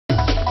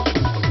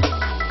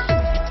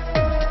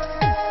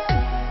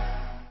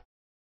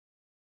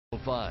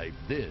5,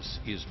 this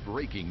is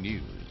breaking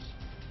news.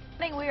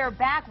 We are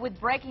back with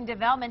breaking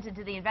developments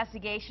into the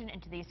investigation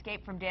into the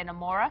escape from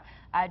Dannemora.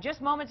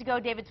 Just moments ago,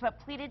 David Sweat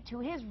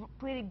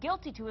pleaded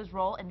guilty to his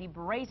role in the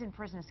brazen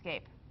prison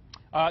escape.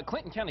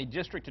 Clinton County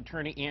District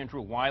Attorney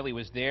Andrew Wylie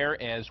was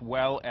there, as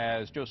well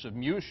as Joseph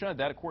Musha.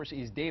 That, of course,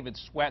 is David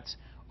Sweat's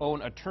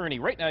own attorney.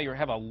 Right now, you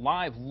have a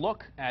live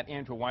look at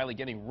Andrew Wylie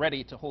getting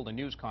ready to hold a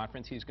news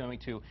conference. He's going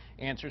to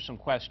answer some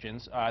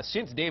questions.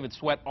 Since David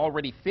Sweat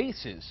already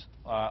faces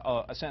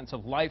a sentence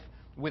of life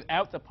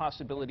without the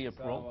possibility of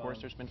parole, of course,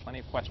 there's been plenty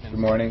of questions. Good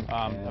morning,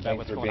 about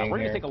what's going on. We're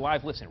going to take a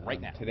live listen right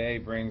now. Today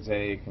brings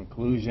a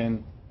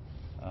conclusion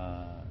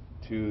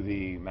to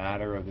the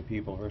matter of the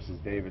People versus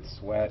David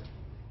Sweat.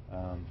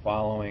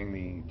 Following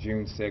the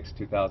June 6,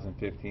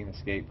 2015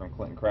 escape from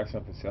Clinton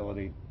Correctional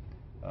Facility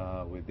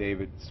with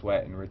David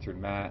Sweat and Richard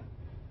Matt.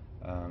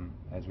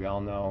 As we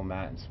all know,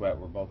 Matt and Sweat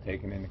were both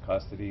taken into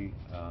custody.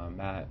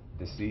 Matt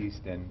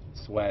deceased and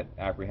Sweat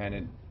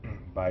apprehended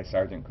by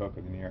Sergeant Cook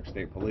of the New York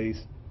State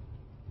Police.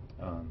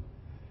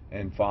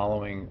 And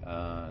following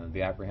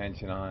the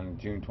apprehension on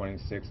June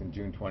 26 and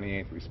June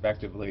 28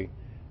 respectively,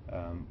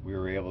 we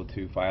were able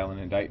to file an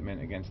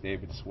indictment against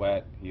David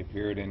Sweat. He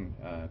appeared in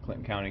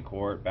Clinton County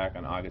Court back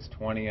on August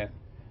 20th,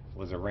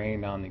 was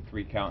arraigned on the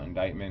 3-count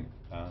indictment,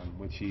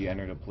 which he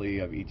entered a plea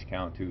of each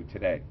count to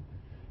today,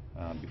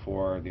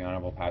 before the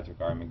Honorable Patrick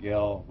R.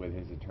 McGill with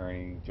his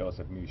attorney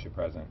Joseph Musha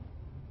present.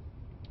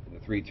 The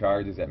 3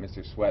 charges that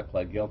Mr. Sweat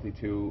pled guilty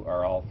to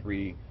are all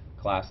 3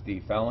 Class D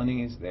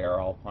felonies. They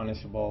are all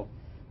punishable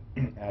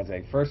as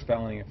a first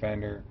felony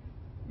offender.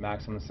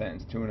 Maximum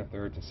sentence 2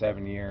 1/3 to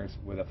 7 years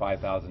with a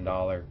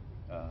 $5,000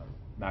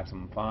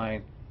 maximum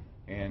fine,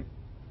 and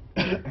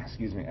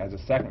excuse me, as a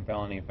second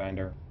felony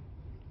offender,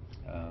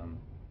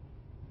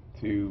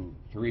 2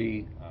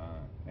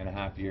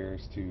 3.5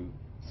 years to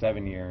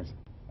 7 years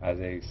as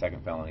a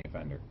second felony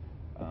offender.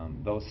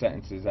 Those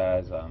sentences,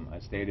 as I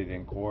stated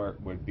in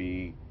court, would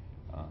be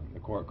the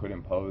court could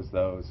impose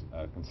those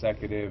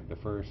consecutive, the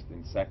first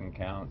and second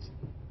counts,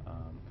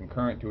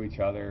 concurrent to each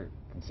other,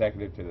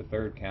 consecutive to the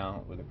 3rd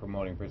count with the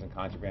promoting prison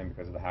contraband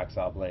because of the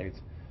hacksaw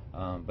blades,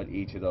 but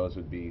each of those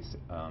would be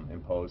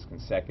imposed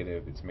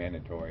consecutive. It's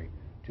mandatory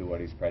to what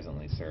he's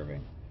presently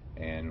serving.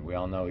 And we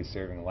all know he's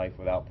serving life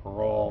without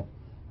parole,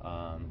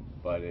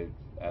 but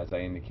as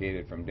I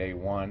indicated from day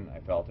one, I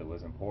felt it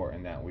was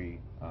important that we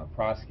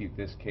prosecute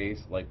this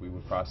case like we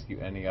would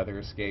prosecute any other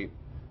escape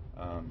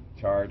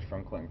charge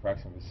from Clinton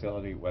Correctional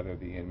Facility, whether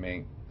the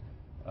inmate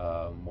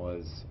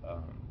was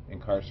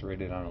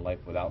incarcerated on a life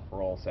without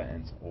parole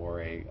sentence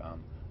or a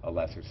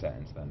lesser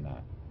sentence than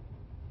that.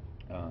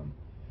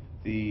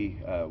 The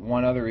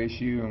one other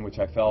issue in which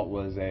I felt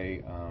was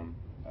a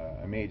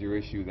major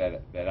issue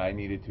that I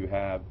needed to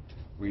have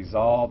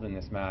resolved in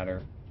this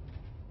matter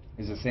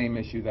is the same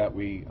issue that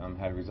we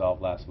had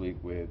resolved last week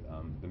with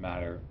the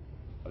matter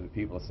of the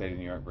People of the State of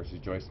New York versus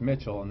Joyce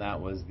Mitchell, and that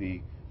was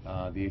the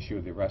issue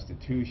of the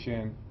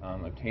restitution,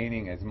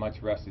 obtaining as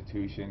much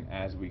restitution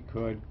as we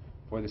could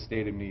for the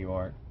state of New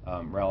York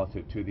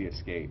relative to the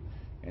escape,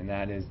 and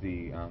that is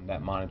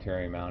that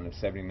monetary amount of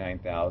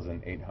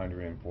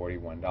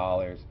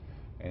 $79,841,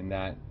 and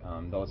that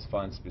those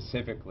funds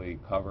specifically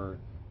cover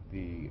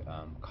the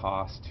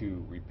cost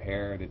to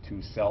repair the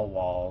 2 cell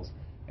walls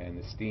and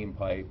the steam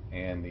pipe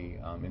and the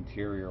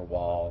interior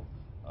wall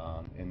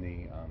in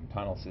the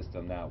tunnel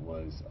system that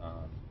was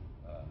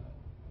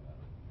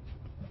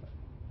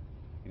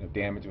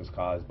damage was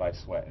caused by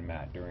Sweat and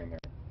Matt during their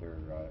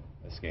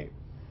escape.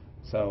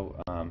 So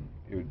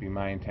it would be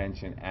my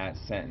intention at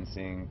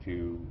sentencing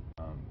to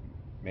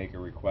make a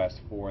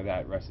request for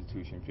that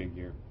restitution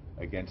figure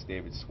against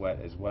David Sweat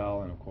as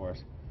well, and of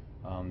course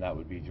that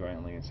would be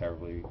jointly and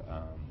severally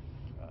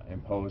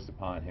imposed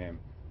upon him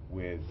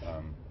with,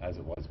 as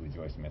it was with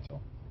Joyce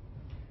Mitchell.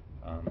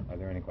 Are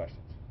there any questions?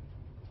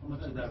 How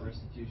much of that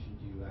restitution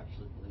do you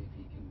actually believe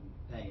he can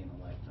pay in a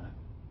lifetime?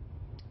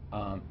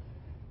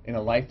 In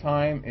a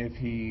lifetime, if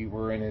he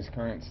were in his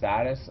current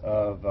status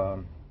of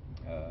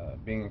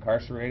being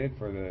incarcerated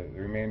for the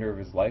remainder of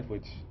his life,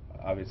 which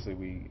obviously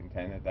we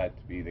intended that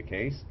to be the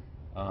case,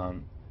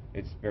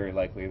 it's very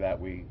likely that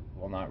we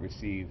will not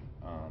receive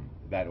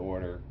that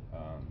order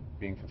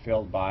being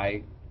fulfilled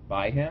by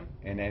him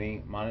in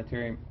any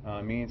monetary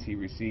means. He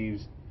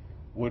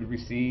would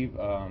receive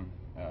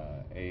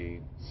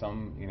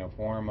some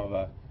form of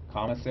a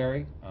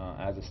commissary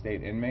as a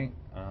state inmate,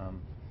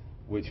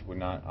 which would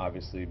not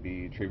obviously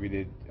be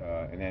attributed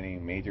in any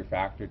major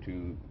factor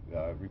to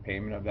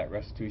repayment of that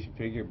restitution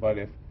figure. But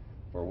if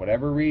for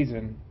whatever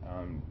reason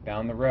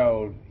down the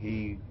road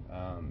he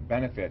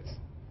benefits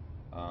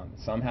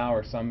somehow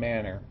or some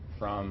manner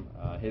from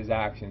his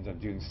actions of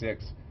June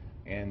 6th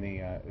and the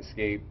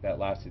escape that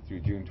lasted through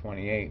June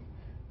 28th,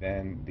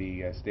 then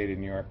the state of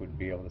New York would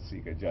be able to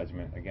seek a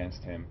judgment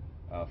against him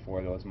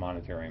for those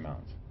monetary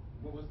amounts.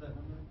 What was that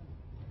number again?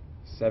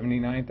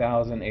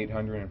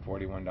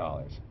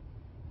 $79,841.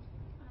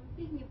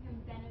 Speaking of him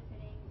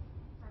benefiting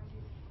from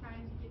his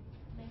crimes, you did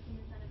mention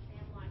his son of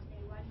Sam Law today.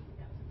 Why do you think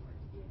that was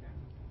important to be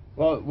addressed?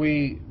 Well,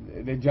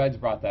 the judge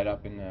brought that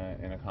up in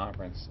a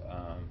conference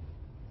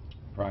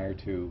prior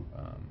to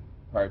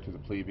the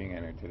plea being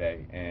entered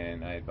today,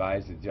 and I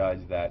advised the judge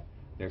that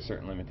there are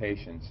certain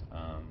limitations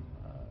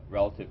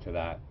relative to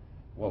that,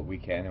 what we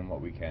can and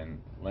what we can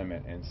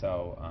limit, and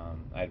so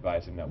I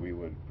advised him that we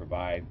would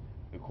provide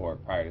the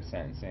court prior to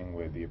sentencing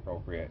with the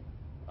appropriate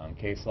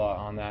case law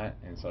on that,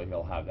 and so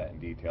he'll have that in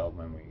detail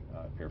when we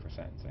appear for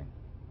sentencing.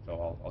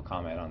 So I'll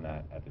comment on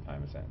that at the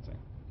time of sentencing.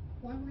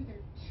 Why were there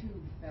 2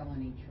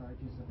 felony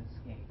charges of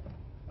escape?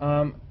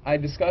 I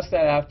discussed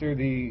that after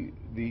the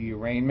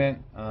arraignment.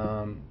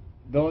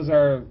 Those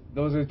are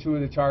 2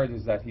 of the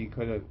charges that he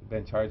could have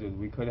been charged with.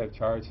 We could have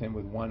charged him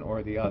with one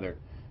or the other.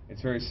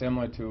 It's very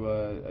similar to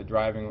a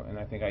driving, and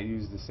I think I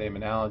used the same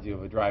analogy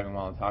of a driving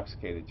while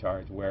intoxicated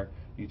charge, where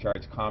you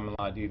charge common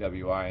law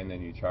DWI and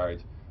then you charge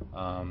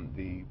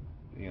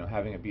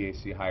having a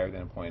BAC higher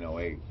than a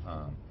 .08.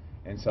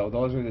 And so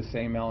those are the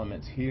same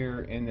elements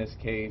here in this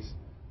case.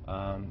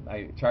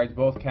 I charged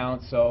both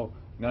counts, so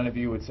none of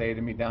you would say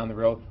to me down the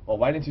road, well,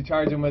 why didn't you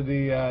charge him with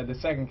the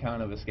second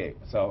count of escape?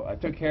 So I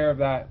took care of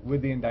that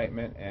with the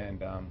indictment,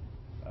 and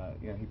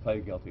he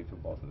pleaded guilty to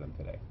both of them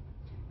today.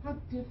 How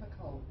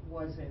difficult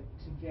was it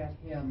to get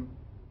him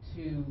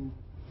to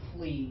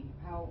plea?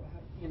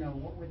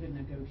 What were the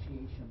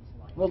negotiations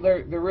like? Well,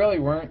 there really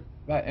weren't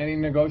any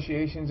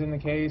negotiations in the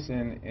case,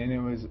 and it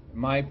was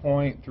my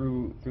point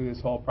through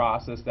this whole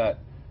process that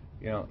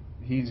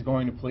he's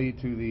going to plead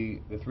to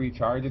the 3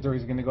 charges, or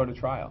he's going to go to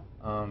trial.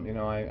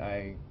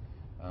 I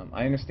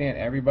understand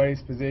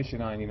everybody's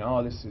position on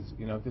this is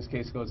if this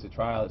case goes to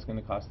trial, it's going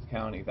to cost the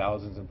county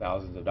thousands and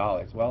thousands of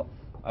dollars. Well,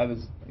 I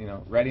was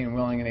ready and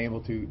willing and able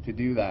to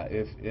do that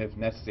if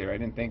necessary. I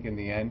didn't think in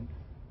the end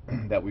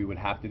that we would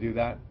have to do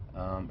that,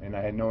 and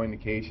I had no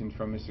indication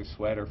from Mr.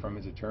 Sweat or from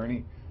his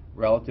attorney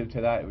relative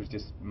to that. It was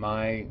just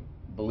my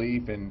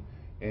belief in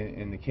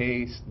the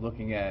case,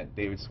 looking at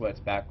David Sweat's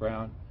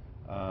background,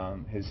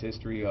 his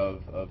history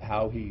of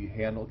how he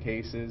handled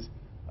cases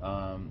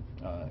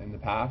in the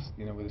past,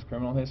 with his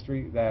criminal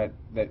history, that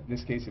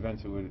this case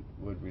eventually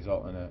would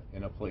result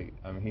in a plea.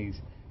 I mean,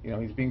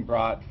 he's being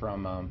brought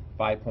from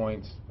 5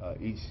 points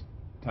each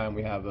time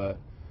we have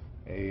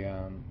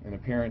an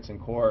appearance in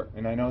court,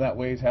 and I know that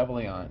weighs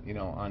heavily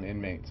on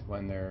inmates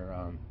when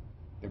they're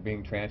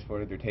being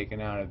transported, they're taken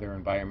out of their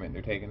environment,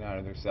 they're taken out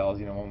of their cells.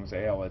 One would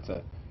say, oh, it's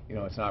an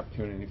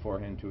opportunity for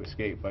him to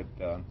escape, but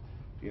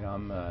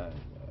I'm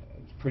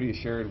pretty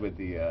assured with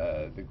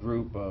the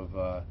group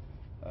of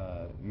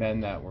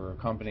men that were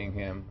accompanying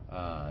him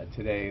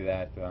today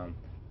that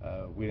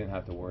we didn't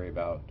have to worry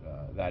about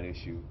that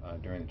issue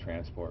during the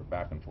transport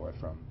back and forth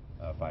from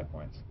 5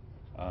 points.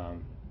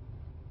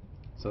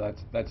 So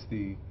that's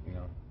the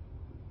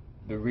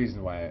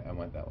reason why I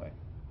went that way.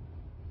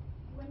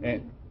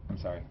 And I'm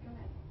sorry.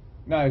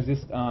 No, I was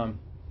just and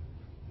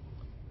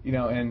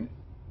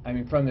I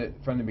mean from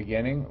the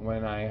beginning,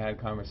 when I had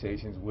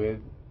conversations with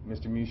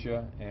Mr.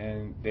 Musha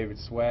and David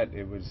Sweat,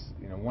 it was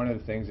one of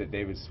the things that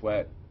David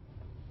Sweat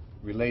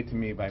relayed to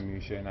me by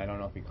Musha, and I don't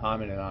know if he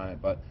commented on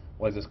it, but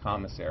was his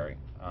commissary.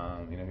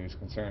 He was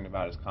concerned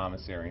about his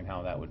commissary and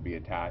how that would be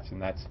attached,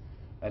 and that's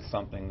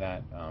something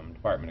that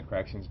Department of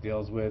Corrections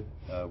deals with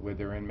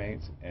their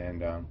inmates,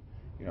 and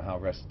how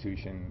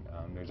restitution.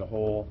 There's a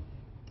whole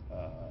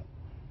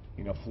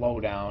flow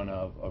down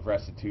of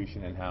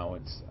restitution and how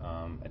it's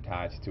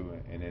attached to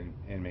an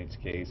inmate's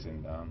case,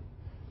 and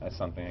that's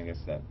something I guess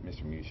that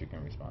Mr. Musha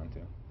can respond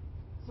to.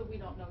 So we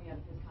don't know yet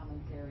if his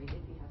commissary, if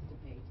he has to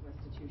pay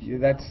restitution, Yeah,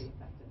 will be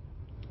affected.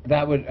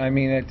 That would, I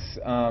mean, it's,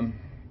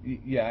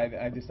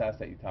 I just asked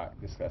that you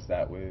discuss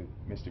that with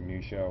Mr.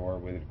 Musha or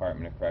with the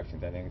Department of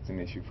Corrections. I think it's an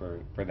issue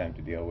for them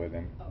to deal with,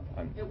 and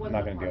I'm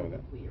not going to deal with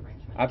it. Plea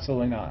arrangement.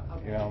 Absolutely not.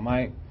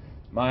 Okay.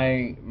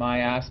 My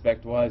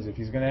aspect was, if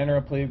he's going to enter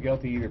a plea of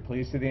guilty, either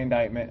pleads to the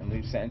indictment and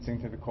leave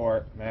sentencing to the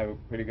court, and I have a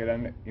pretty good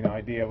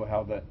idea of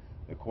how the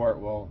court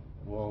will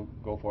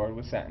go forward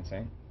with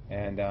sentencing,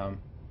 and that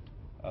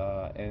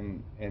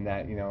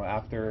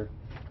after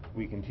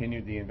we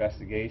continued the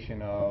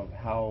investigation of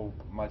how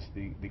much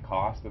the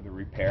cost of the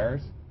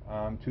repairs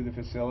to the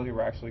facility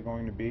were actually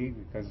going to be,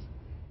 because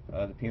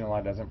the penal law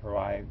doesn't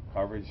provide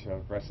coverage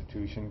of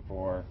restitution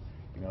for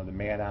the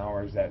man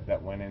hours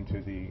that went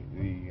into the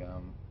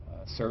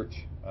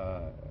search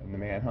and the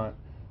manhunt,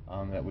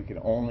 that we could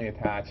only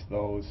attach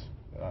those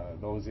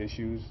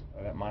issues,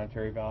 that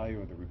monetary value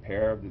of the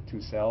repair of the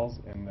 2 cells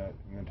in the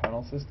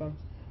tunnel system.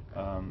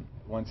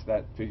 Once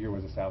that figure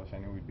was established, I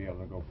knew we'd be able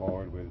to go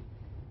forward with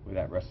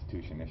that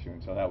restitution issue,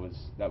 and so that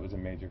was a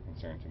major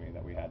concern to me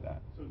that we had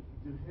that. So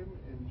did him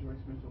and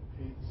Joyce Mitchell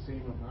pay the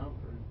same amount,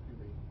 or do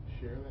they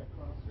share that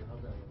cost, or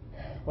how's that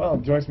work? Well,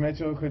 Joyce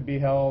Mitchell could be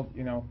held,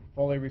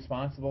 fully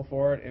responsible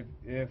for it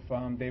if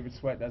David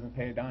Sweat doesn't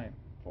pay a dime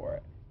for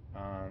it,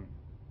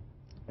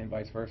 and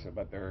vice versa.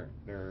 But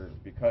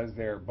because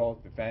they're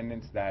both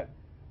defendants, that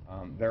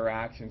their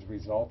actions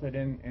resulted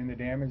in the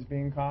damage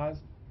being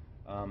caused.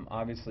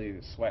 Obviously, it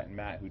was Sweat and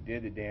Matt who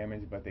did the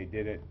damage, but they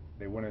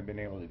wouldn't have been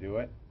able to do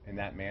it in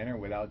that manner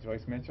without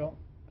Joyce Mitchell.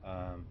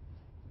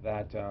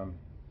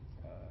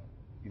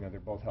 they're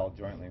both held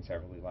jointly and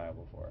severally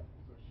liable for it.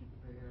 So she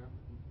could pay half,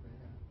 he could pay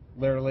half.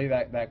 Literally,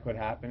 that could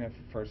happen if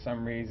for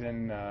some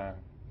reason, a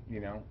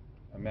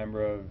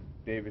member of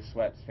David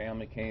Sweat's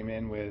family came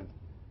in with,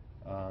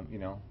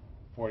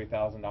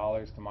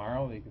 $40,000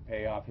 tomorrow. They could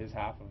pay off his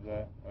half of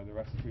the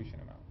restitution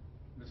amount.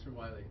 Mr.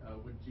 Wylie,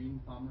 would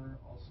Gene Plummer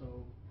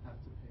also have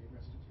to pay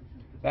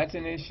restitution? That's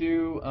an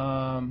issue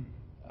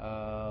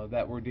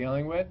that we're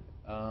dealing with.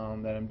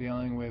 That I'm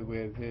dealing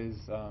with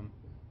his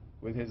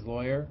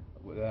lawyer.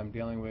 That I'm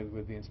dealing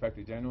with the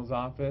Inspector General's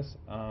office.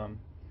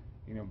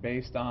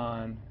 Based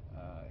on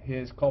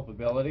his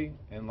culpability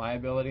and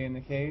liability in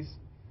the case,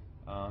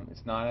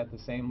 it's not at the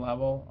same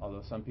level,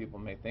 although some people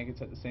may think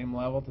it's at the same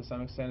level to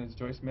some extent as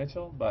Joyce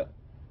Mitchell, but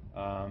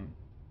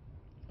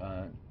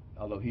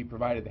although he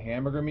provided the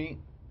hamburger meat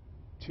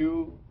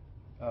to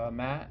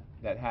Matt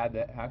that had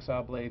the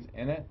hacksaw blades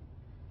in it,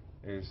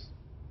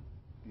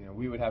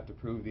 we would have to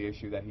prove the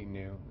issue that he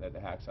knew that the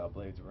hacksaw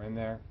blades were in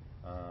there,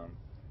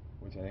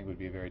 which I think would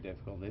be a very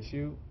difficult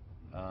issue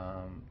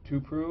to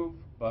prove,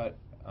 but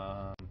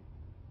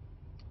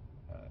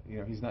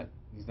he's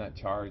not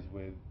charged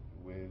with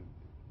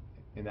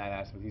in that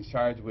aspect. He's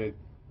charged with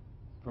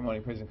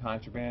promoting prison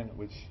contraband,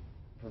 which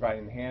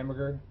providing the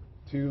hamburger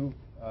to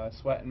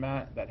Sweat and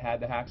Matt that had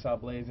the hacksaw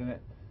blades in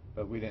it,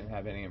 but we didn't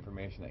have any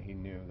information that he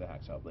knew the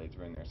hacksaw blades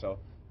were in there. So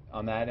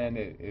on that end,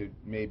 it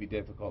may be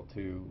difficult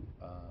to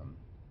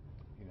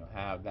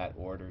have that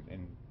ordered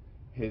in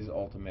his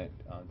ultimate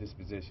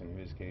disposition of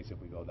his case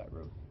if we go that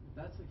route. If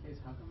that's the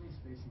case, how come he's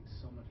facing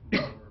so much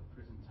more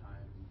prison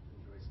time than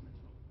Joyce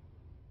Mitchell?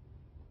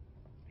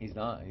 He's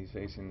not. He's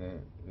facing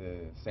the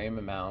same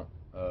amount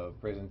of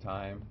prison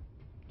time,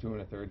 2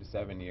 1/3 to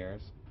 7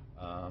 years,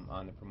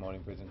 on the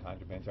promoting prison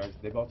contraband charges.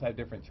 They both have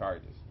different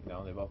charges.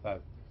 They both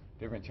have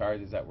different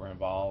charges that were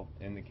involved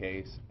in the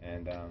case,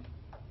 and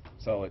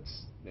so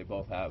they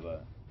both have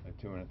a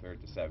 2 1/3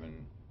 to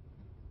 7,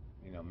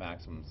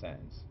 maximum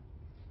sentence.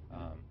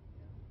 And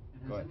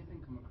has anything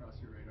come across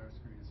your radar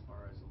screen as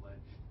far as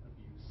alleged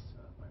abuse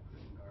by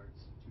prison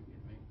guards to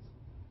inmates?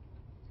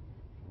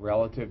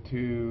 Relative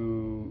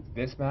to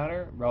this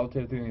matter,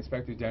 relative to the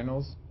Inspector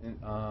General's, in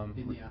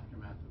the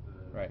aftermath of the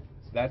right.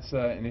 That's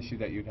an issue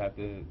that you'd have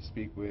to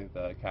speak with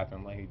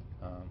Catherine Lade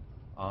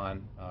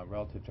on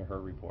relative to her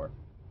report.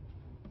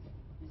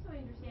 Just so I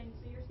understand,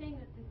 so you're saying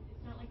that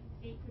it's not like the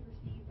state could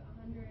receive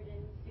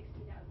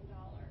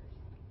 $160,000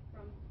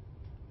 from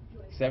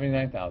Joyce?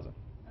 $79,000.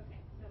 Okay,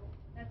 so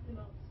that's the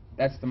most.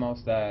 That's the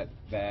most that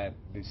the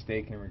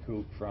state can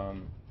recoup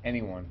from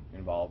anyone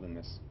involved in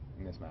this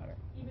matter.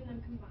 Even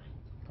them combined?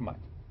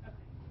 Combined. Okay.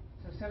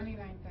 So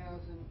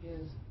 79,000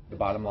 is The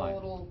bottom line.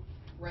 Total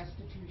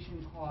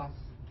restitution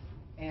costs,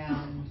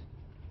 and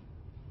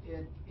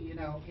if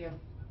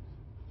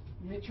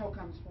Mitchell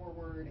comes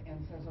forward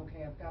and says,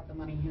 okay, I've got the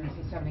money, here's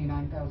the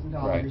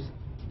 $79,000, Right.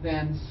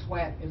 then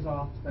Sweat is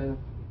off the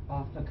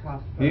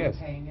cuff for He is.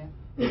 paying it?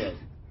 He is.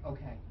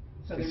 Okay.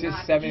 So It's they're just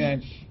not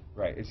 79. each.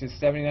 Right. It's just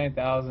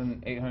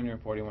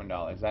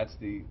 $79,841. That's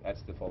the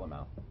full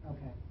amount.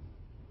 Okay.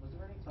 Was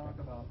there any talk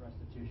about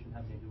restitution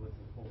having to do with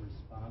the full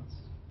response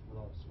with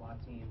all the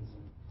SWAT teams,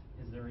 and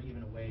is there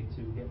even a way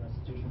to get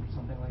restitution for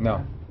something like that?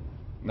 No,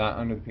 not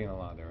under the penal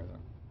law. There isn't. Do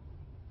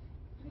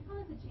we call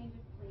this a change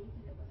of plea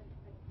because it wasn't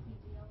like a plea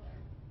deal, or?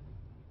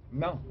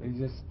 No, he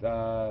just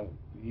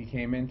he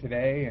came in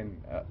today,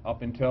 and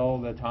up until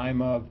the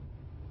time of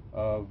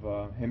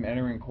him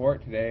entering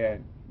court today,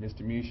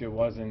 Mr. Musha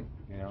wasn't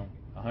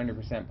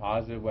 100%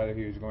 positive whether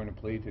he was going to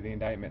plead to the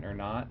indictment or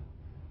not.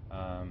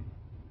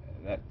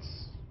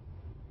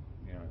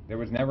 There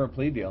was never a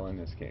plea deal in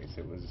this case.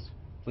 It was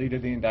plea to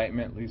the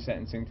indictment, leave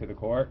sentencing to the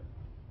court,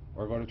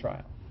 or go to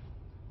trial.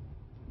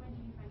 When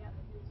did you find out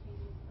that he was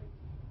changing his plea?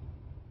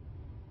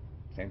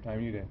 Same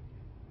time you did.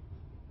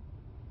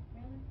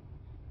 Really?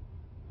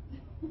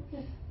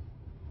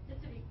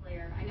 Just to be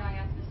clear, I know I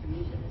asked Mr.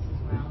 Misha this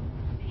as well.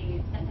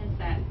 The sentence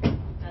that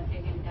does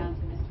get handed down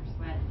to Mr.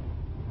 Sweat,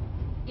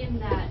 in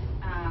that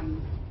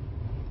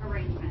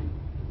arrangement,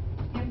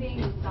 him being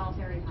in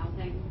solitary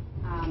housing,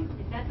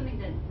 is that something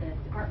that the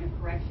Department of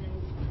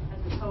Corrections has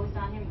imposed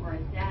on him, or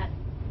is that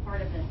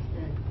part of the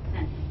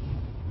sentence?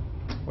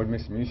 What did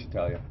Mr. Musha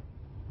tell you?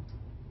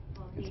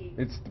 Well,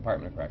 It's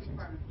Department of Corrections.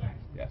 Department of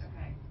Corrections. Yes.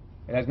 Okay.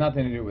 It has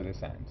nothing to do with the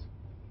sentence.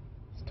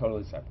 It's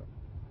totally separate.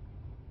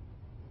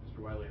 Mr.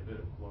 Wylie, a bit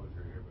of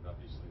closure here, but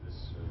obviously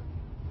this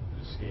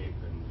escape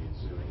and the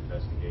ensuing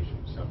investigation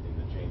was something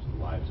that changed the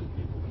lives of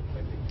people in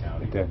Clinton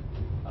County. It did.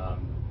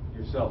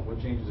 Yourself, what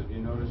changes have you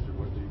noticed, or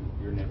what do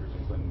your neighbors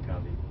in Clinton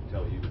County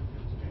tell you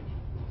has changed?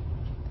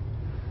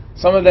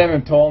 Some of them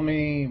have told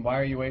me, why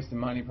are you wasting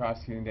money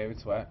prosecuting David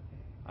Sweat?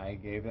 I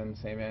gave them the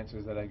same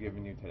answers that I've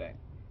given you today.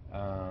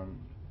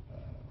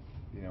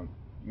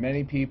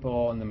 Many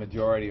people, and the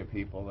majority of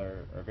people,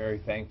 are very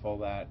thankful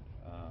that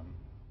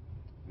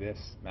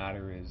this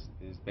matter is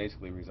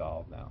basically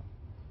resolved now.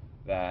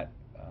 That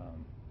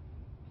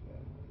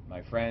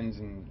my friends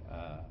and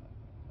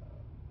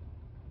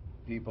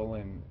people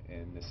in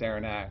the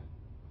Saranac,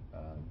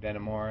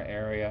 Denimora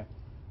area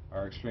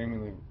are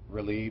extremely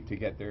relieved to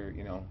get their,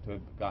 to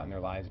have gotten their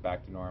lives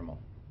back to normal.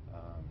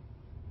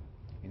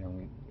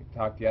 We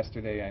talked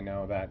yesterday. I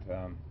know that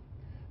there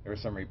were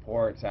some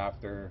reports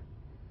after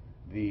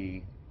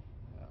the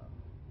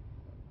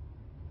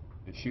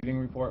shooting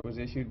report was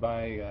issued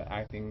by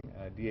acting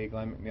DA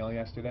Glenn McNeil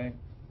yesterday,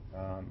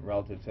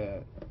 relative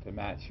to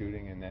Matt's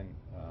shooting and then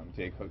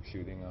Jay Cook's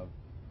shooting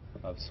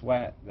of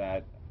Sweat,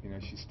 that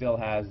she still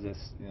has this.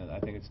 I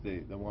think it's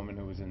the woman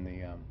who was in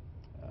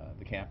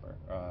the camper,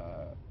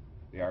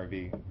 the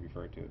RV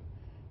referred to.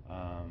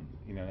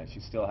 That she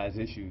still has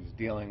issues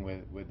dealing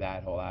with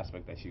that whole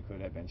aspect, that she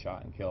could have been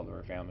shot and killed, or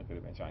her family could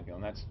have been shot and killed,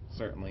 and that's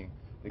certainly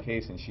the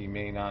case. And she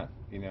may not,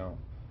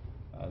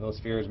 those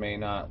fears may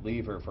not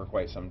leave her for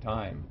quite some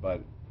time.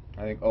 But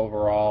I think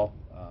overall,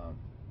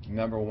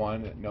 number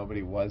one, that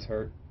nobody was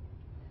hurt.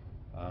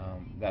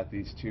 That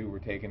these two were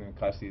taken in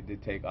custody. It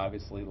did take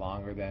obviously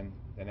longer than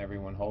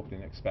everyone hoped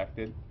and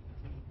expected.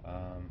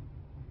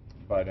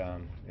 But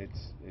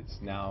it's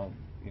now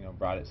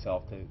brought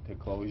itself to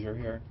closure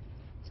here.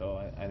 So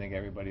I think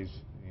everybody's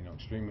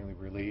extremely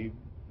relieved,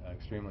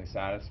 extremely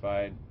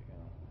satisfied.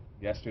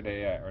 Last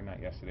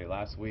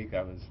week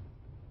I was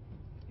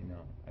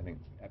I think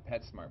at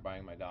PetSmart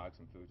buying my dog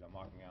some food. I'm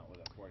walking out with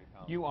a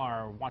 40-pound. You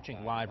are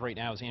watching live right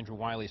now as Andrew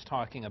Wylie is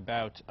talking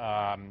about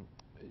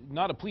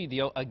not a plea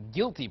deal, a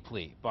guilty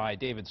plea by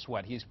David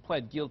Sweat. He's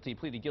pleaded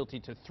guilty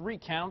to 3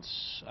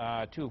 counts,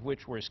 2 of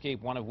which were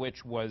escape, 1 of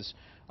which was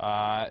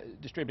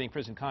distributing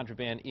prison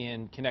contraband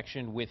in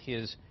connection with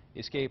his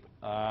escape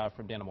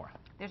from Dannemora.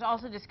 There's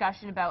also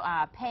discussion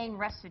about paying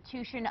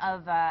restitution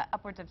of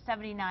upwards of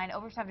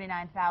over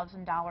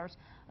 $79,000.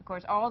 Of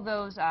course, all of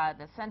those,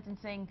 the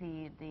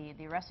sentencing,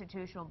 the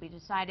restitution will be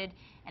decided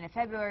in a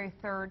February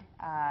 3rd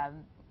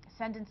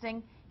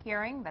sentencing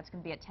hearing. That's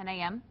going to be at 10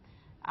 a.m.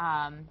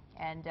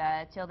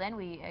 Till then,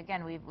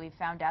 we've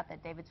found out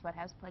that David Sweat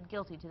has pled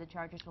guilty to the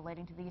charges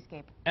relating to the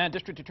escape. And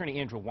District Attorney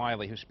Andrew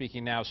Wylie, who's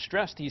speaking now,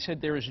 stressed, he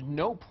said there is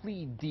no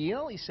plea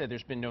deal. He said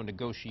there's been no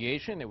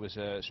negotiation. It was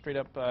a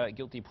straight-up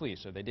guilty plea,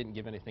 so they didn't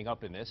give anything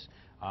up in this.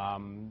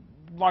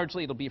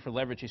 Largely, it'll be for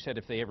leverage, he said,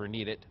 if they ever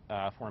need it.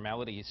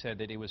 Formality, he said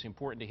that it was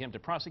important to him to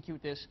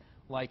prosecute this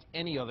like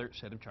any other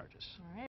set of charges. All right.